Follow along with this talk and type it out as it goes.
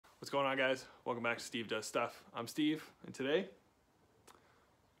What's going on, guys? Welcome back to Steve Does Stuff. I'm Steve, and today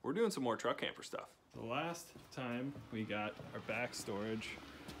we're doing some more truck camper stuff. The last time we got our back storage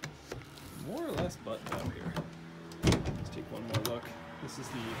more or less buttoned up here. Let's take one more look. This is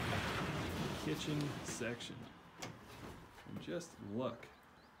the kitchen section. And just look.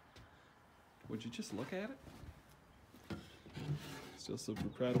 Would you just look at it? Still super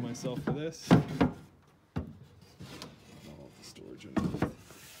proud of myself for this. All the storage underneath.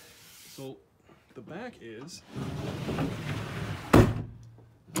 So the back is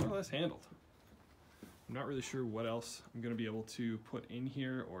more or less handled. I'm not really sure what else I'm going to be able to put in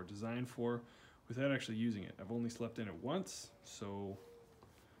here or design for without actually using it. I've only slept in it once, so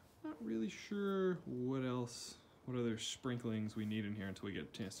not really sure what other sprinklings we need in here until we get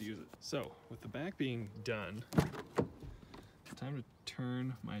a chance to use it. So with the back being done, it's time to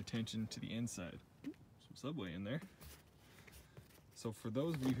turn my attention to the inside. Some subway in there. So for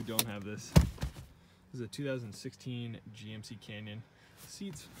those of you who don't have this, this is a 2016 GMC Canyon.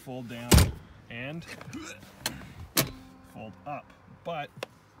 Seats fold down and fold up, but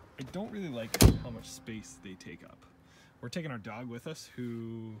I don't really like how much space they take up. We're taking our dog with us,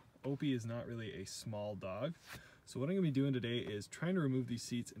 who Opie is not really a small dog. So what I'm gonna be doing today is trying to remove these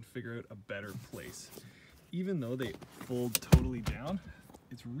seats and figure out a better place. Even though they fold totally down,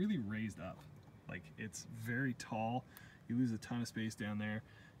 it's really raised up. Like, it's very tall. You lose a ton of space down there.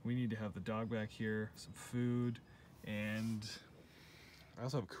 We need to have the dog back here, some food, and I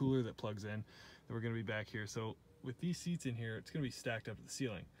also have a cooler that plugs in that we're gonna be back here. So with these seats in here, it's gonna be stacked up to the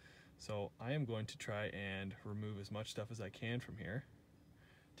ceiling. So I am going to try and remove as much stuff as I can from here,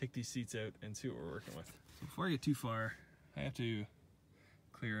 take these seats out, and see what we're working with. So before I get too far, I have to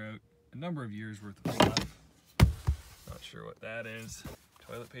clear out a number of years worth of stuff. Not sure what that is.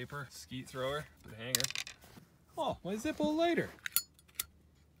 Toilet paper, skeet thrower, the hanger. Oh, my Zippo lighter.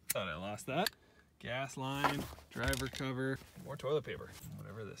 Thought I lost that. Gas line, driver cover, more toilet paper,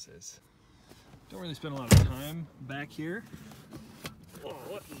 whatever this is. Don't really spend a lot of time back here. Oh,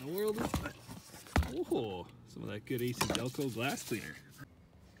 what in the world is that? Oh, some of that good AC Delco glass cleaner.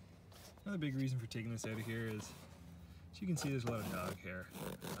 Another big reason for taking this out of here is, as you can see, there's a lot of dog hair.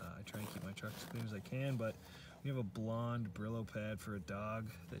 I try and keep my truck as clean as I can, but we have a blonde Brillo pad for a dog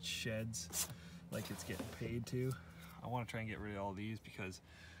that sheds like it's getting paid to. I want to try and get rid of all these because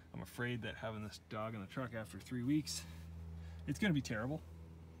I'm afraid that having this dog in the truck after 3 weeks, it's going to be terrible.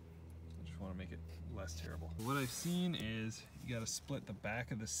 I just want to make it less terrible. What I've seen is you got to split the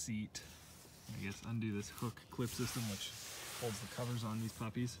back of the seat. I guess undo this hook clip system which holds the covers on these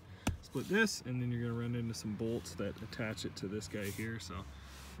puppies. Split this, and then you're going to run into some bolts that attach it to this guy here. So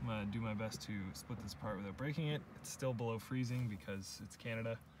I'm going to do my best to split this apart without breaking it. It's still below freezing because it's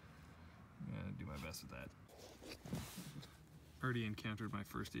Canada. I'm going to do my best with that. Already encountered my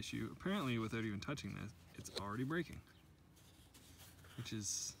first issue. Apparently, without even touching this, it's already breaking, which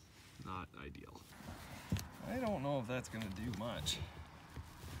is not ideal. I don't know if that's going to do much.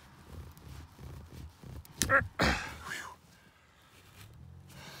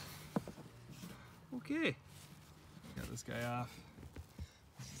 Okay, got this guy off.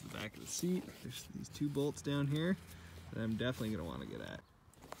 This is the back of the seat. There's these two bolts down here that I'm definitely going to want to get at.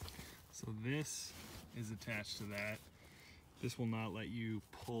 So this is attached to that. This will not let you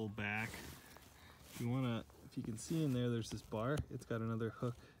pull back. If you can see in there, there's this bar. It's got another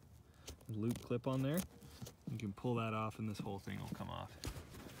hook loop clip on there. You can pull that off and this whole thing will come off.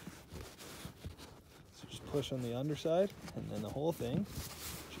 So just push on the underside and then the whole thing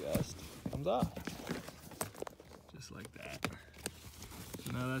just comes off. Just like that.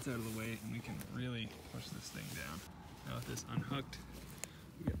 So now that's out of the way and we can really push this thing down. Now with this unhooked,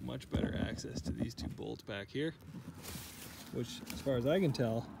 we get much better access to these two bolts back here, which, as far as I can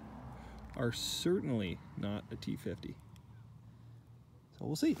tell, are certainly not a T50. So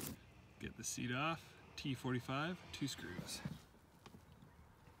we'll see. Get the seat off, T45, 2 screws.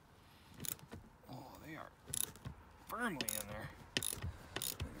 Oh, they are firmly in there.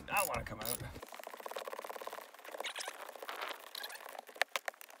 They do not want to come out.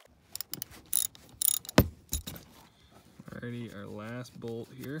 Alrighty, our last bolt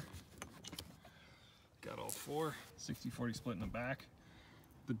here. Got all 4, 60-40 split in the back.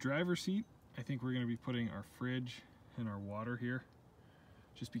 The driver's seat, I think we're going to be putting our fridge and our water here,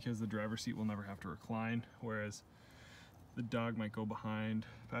 just because the driver's seat will never have to recline, whereas the dog might go behind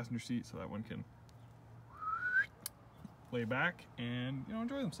the passenger seat so that one can lay back and, you know,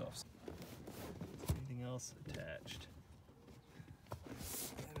 enjoy themselves. Anything else attached?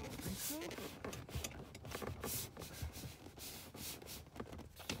 I don't think so.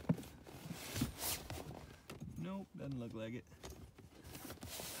 Nope, doesn't look like it.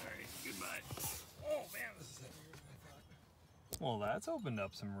 Alright. Well, that's opened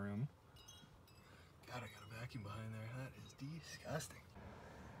up some room. God, I got a vacuum behind there. That is disgusting.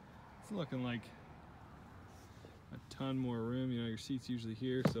 It's looking like a ton more room. You know, your seat's usually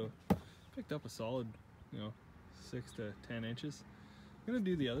here, so picked up a solid, 6 to 10 inches. I'm gonna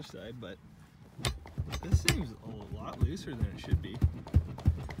do the other side, but this seems a lot looser than it should be.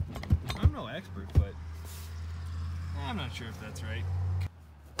 I'm no expert, but I'm not sure if that's right.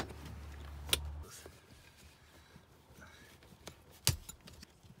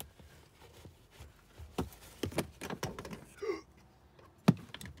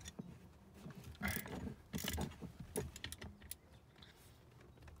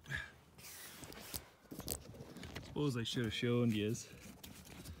 Suppose I should have shown you.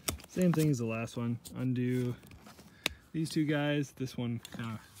 Same thing as the last one. Undo these two guys. This one kind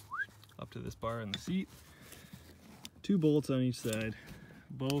of up to this bar in the seat. 2 bolts on each side,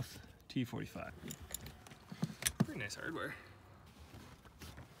 both T45. Pretty nice hardware.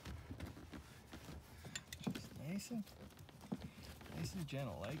 Just nice and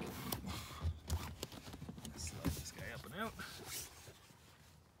gentle like. Slide this guy up and out.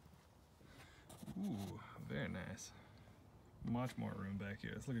 Ooh, very nice. Much more room back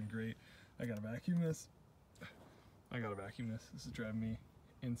here. It's looking great. I gotta vacuum this. This is driving me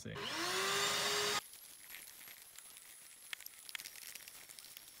insane.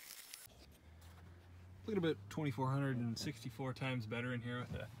 Look at about 2,464 times better in here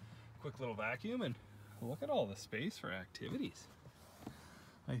with a quick little vacuum, and look at all the space for activities.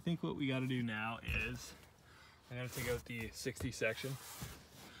 I think what we gotta do now is I'm gonna take out the 60 section,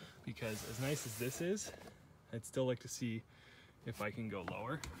 because as nice as this is, I'd still like to see if I can go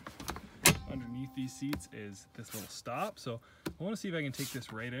lower. Underneath these seats is this little stop, so I want to see if I can take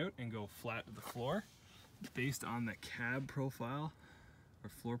this right out and go flat to the floor. Based on the cab profile or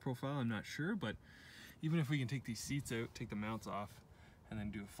floor profile, I'm not sure, but even if we can take these seats out, take the mounts off, and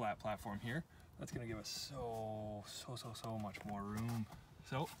then do a flat platform here, that's going to give us so much more room.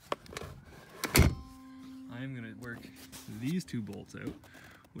 So I'm going to work these 2 bolts out,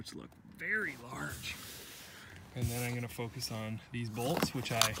 which look very large. And then I'm going to focus on these bolts,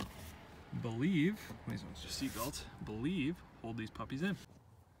 which I believe, these ones just seat belts, hold these puppies in.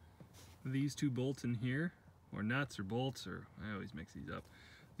 These 2 bolts in here, or nuts or bolts, or I always mix these up.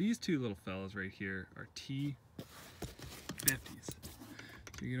 These 2 little fellas right here are T50s.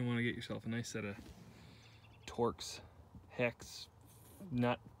 So you're going to want to get yourself a nice set of Torx, hex,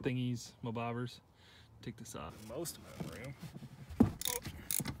 nut thingies, mobobbers. Take this off. Most amount of room.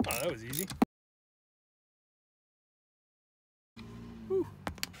 Oh, that was easy. Whew.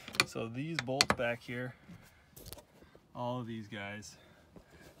 So these bolts back here, all of these guys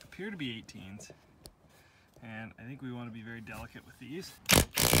appear to be 18s, and I think we want to be very delicate with these.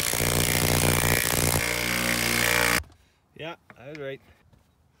 Yeah, I was right.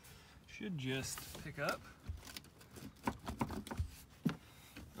 Should just pick up.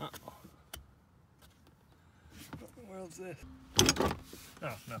 Uh-oh. What in the world's this?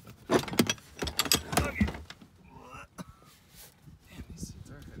 Oh, nothing. Okay. Damn, these seats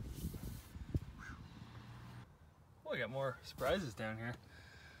are heavy. Well, I got more surprises down here.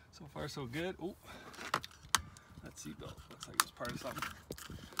 So far, so good. Oh, that seatbelt looks like it was part of something.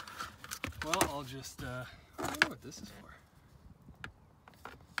 Well, I'll just, I don't know what this is for.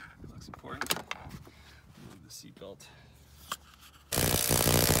 It looks important. Move the seatbelt.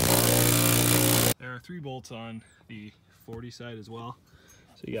 There are 3 bolts on the 40 side as well.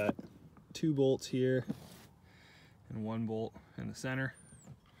 So you got 2 bolts here and 1 bolt in the center.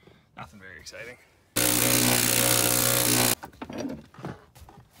 Nothing very exciting.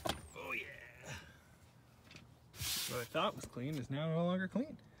 Oh yeah! What I thought was clean is now no longer clean.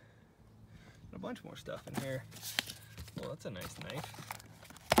 And a bunch more stuff in here. Well, that's a nice knife.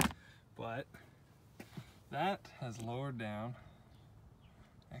 But that has lowered down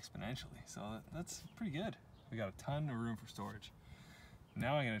exponentially, so that's pretty good. We got a ton of room for storage.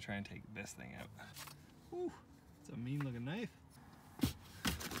 Now I'm gonna try and take this thing out. Whew, it's a mean looking knife. Dog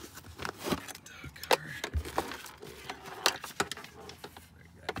cover. That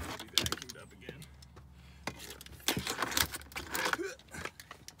guy needs to be vacuumed up again.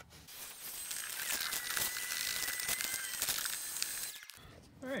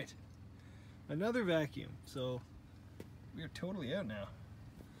 All right, another vacuum. So we are totally out now.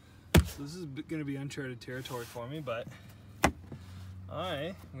 So this is going to be uncharted territory for me, but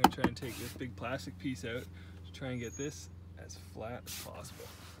I'm going to try and take this big plastic piece out to try and get this as flat as possible.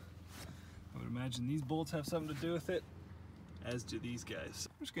 I would imagine these bolts have something to do with it, as do these guys.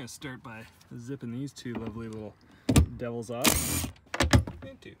 I'm just going to start by zipping these 2 lovely little devils off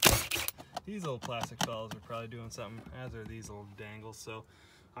into These little plastic fellas are probably doing something, as are these little dangles, so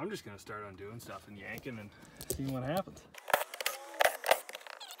I'm just gonna start on doing stuff and yanking and seeing what happens.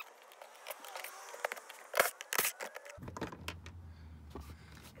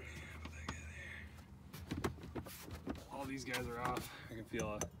 All these guys are off. I can feel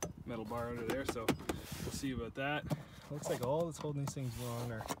a metal bar under there, so we'll see about that. Looks like all that's holding these things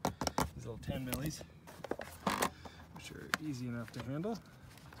wrong are these little 10 millis, which are easy enough to handle.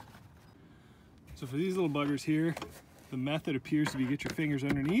 So for these little buggers here, the method appears to be get your fingers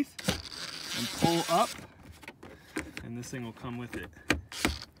underneath and pull up, and this thing will come with it.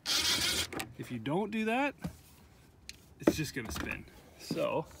 If you don't do that, it's just gonna spin.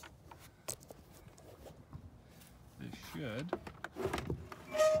 So they should,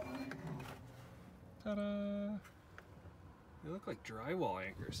 ta-da! They look like drywall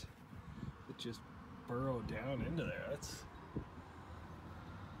anchors that just burrow down into there.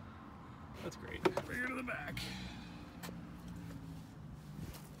 That's great. Bring her to the back.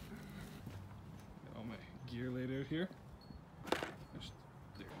 Got all my gear laid out here.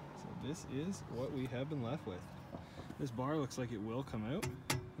 So this is what we have been left with. This bar looks like it will come out.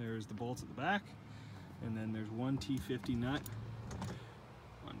 There's the bolts at the back, and then there's one T50 nut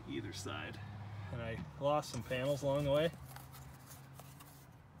on either side. And I lost some panels along the way.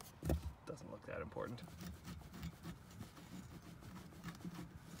 Doesn't look that important.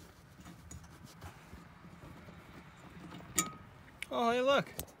 Oh, hey, look.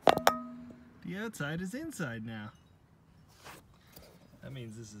 The outside is inside now. That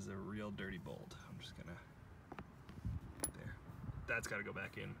means this is a real dirty bolt. I'm just gonna, there. That's gotta go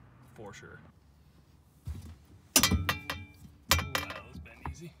back in for sure. Ooh, that was bent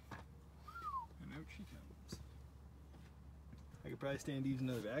easy. And out she comes. I could probably stand to use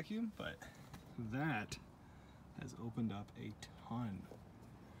another vacuum, but that has opened up a ton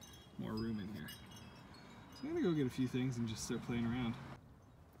more room in here. So I'm gonna go get a few things and just start playing around.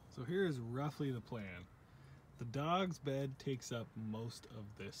 So here is roughly the plan. The dog's bed takes up most of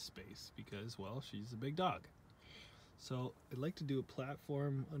this space because, well, she's a big dog. So I'd like to do a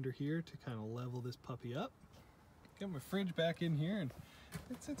platform under here to kind of level this puppy up. Got my fridge back in here, and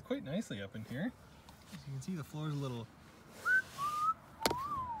it sits quite nicely up in here. As you can see, the floor's a little...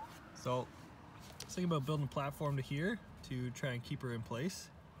 So I was thinking about building a platform to here to try and keep her in place.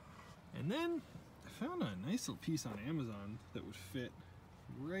 And then I found a nice little piece on Amazon that would fit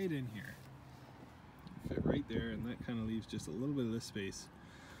right in here. Fit right there, and that kind of leaves just a little bit of this space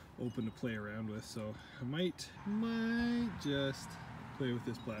open to play around with. So I might just play with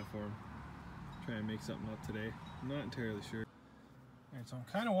this platform, try and make something up today. I'm not entirely sure. Alright, so I'm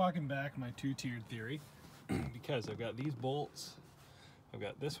kind of walking back my two-tiered theory because I've got these bolts. I've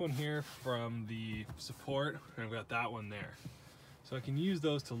got this one here from the support, and I've got that one there. So I can use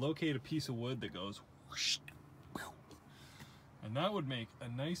those to locate a piece of wood that goes whoosh, whoosh, and that would make a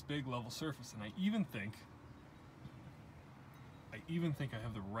nice big level surface. And I even think I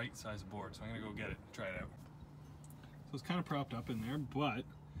have the right size board, so I'm gonna go get it and try it out. So it's kind of propped up in there, but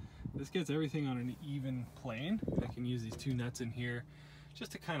this gets everything on an even plane. I can use these two nuts in here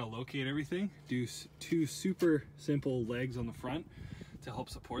just to kind of locate everything. Do two super simple legs on the front to help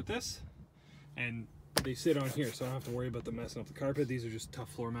support this, and they sit on here, so I don't have to worry about them messing up the carpet. These are just tough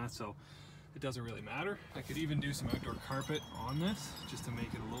floor mats, so it doesn't really matter. I could even do some outdoor carpet on this just to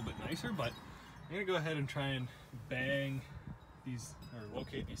make it a little bit nicer, but I'm gonna go ahead and try and bang these, or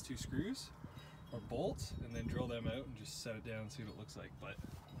locate these two screws or bolts, and then drill them out and just set it down and see what it looks like. But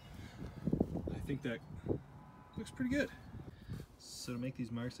I think that looks pretty good. So to make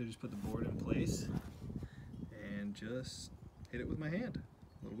these marks, I just put the board in place and just hit it with my hand.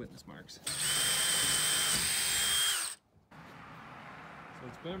 Little witness marks. So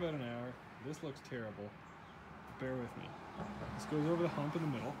it's been about an hour. This looks terrible. Bear with me. This goes over the hump in the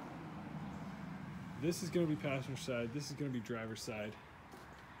middle. This is going to be passenger side. This is going to be driver's side.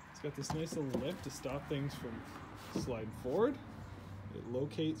 It's got this nice little lip to stop things from sliding forward. It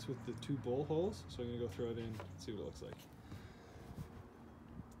locates with the two bowl holes, so I'm going to go throw it in and see what it looks like.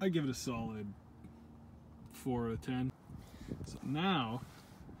 I give it a solid 4 out of 10. So now,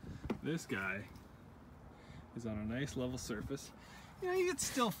 this guy is on a nice level surface. You know, you could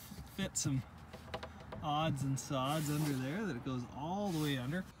still fit some odds and sods under there that it goes all the way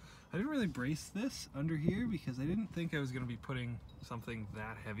under. I didn't really brace this under here because I didn't think I was going to be putting something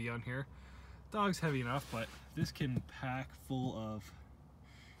that heavy on here. Dog's heavy enough, but this can pack full of,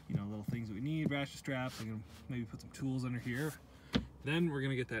 you know, little things that we need, ratchet straps. I'm going to maybe put some tools under here. Then we're going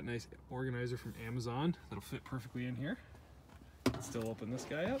to get that nice organizer from Amazon that'll fit perfectly in here. Still open this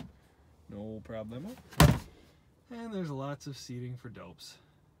guy up, no problemo. And there's lots of seating for dopes.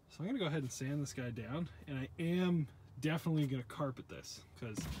 So I'm gonna go ahead and sand this guy down, and I am definitely gonna carpet this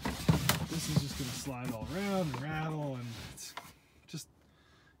because this is just gonna slide all around and rattle, and it's just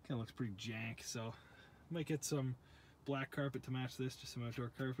kind of looks pretty jank. So I might get some black carpet to match this, just some outdoor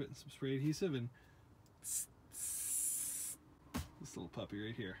carpet and some spray adhesive, and this little puppy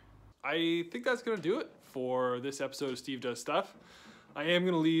right here. I think that's gonna do it for this episode of Steve Does Stuff. I am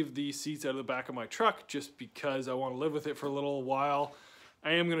gonna leave the seats out of the back of my truck just because I want to live with it for a little while.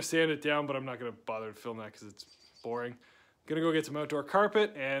 I am gonna sand it down, but I'm not gonna bother to film that because it's boring. Gonna go get some outdoor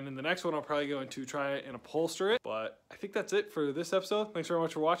carpet, and in the next one I'll probably go to try and upholster it. But I think that's it for this episode. Thanks very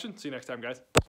much for watching. See you next time, guys.